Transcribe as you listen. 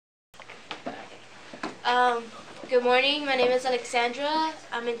Um, Good morning. My name is Alexandra.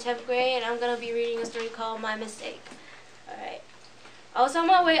 I'm in 10th grade, and I'm going to be reading a story called My Mistake. Alright. I was on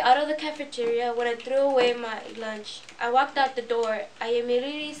my way out of the cafeteria when I threw away my lunch. I walked out the door. I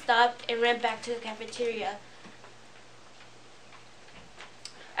immediately stopped and ran back to the cafeteria.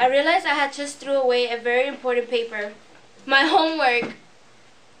 I realized I had just threw away a very important paper, my homework.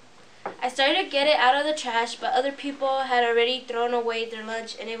 I started to get it out of the trash, but other people had already thrown away their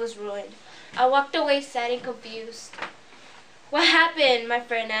lunch and it was ruined. I walked away sad and confused. "What happened?" my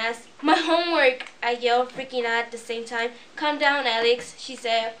friend asked. "My homework," I yelled, freaking out at the same time. "Calm down, Alex," she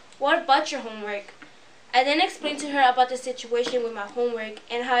said. "What about your homework?" I then explained to her about the situation with my homework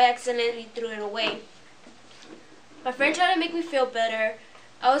and how I accidentally threw it away. My friend tried to make me feel better.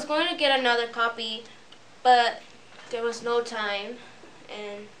 I was going to get another copy, but there was no time,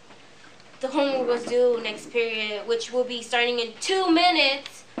 and the homework was due next period, which will be starting in 2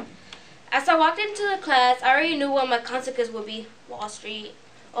 minutes. As I walked into the class, I already knew what my consequence would be. Wall Street.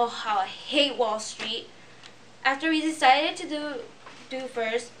 Oh, how I hate Wall Street. After we decided to do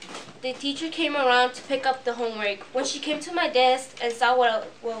first, the teacher came around to pick up the homework. When she came to my desk and saw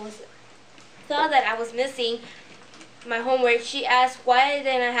saw that I was missing my homework, she asked why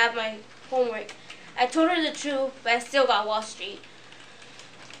didn't I have my homework. I told her the truth, but I still got Wall Street.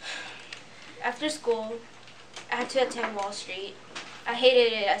 After school, I had to attend Wall Street. I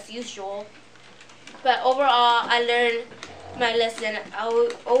hated it as usual, but overall, I learned my lesson. I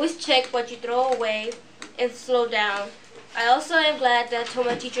will always check what you throw away and slow down. I also am glad that I told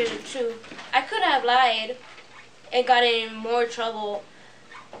my teacher the truth. I could have lied and gotten in more trouble.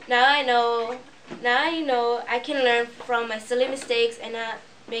 Now I know I can learn from my silly mistakes and not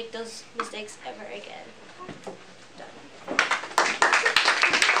make those mistakes ever again.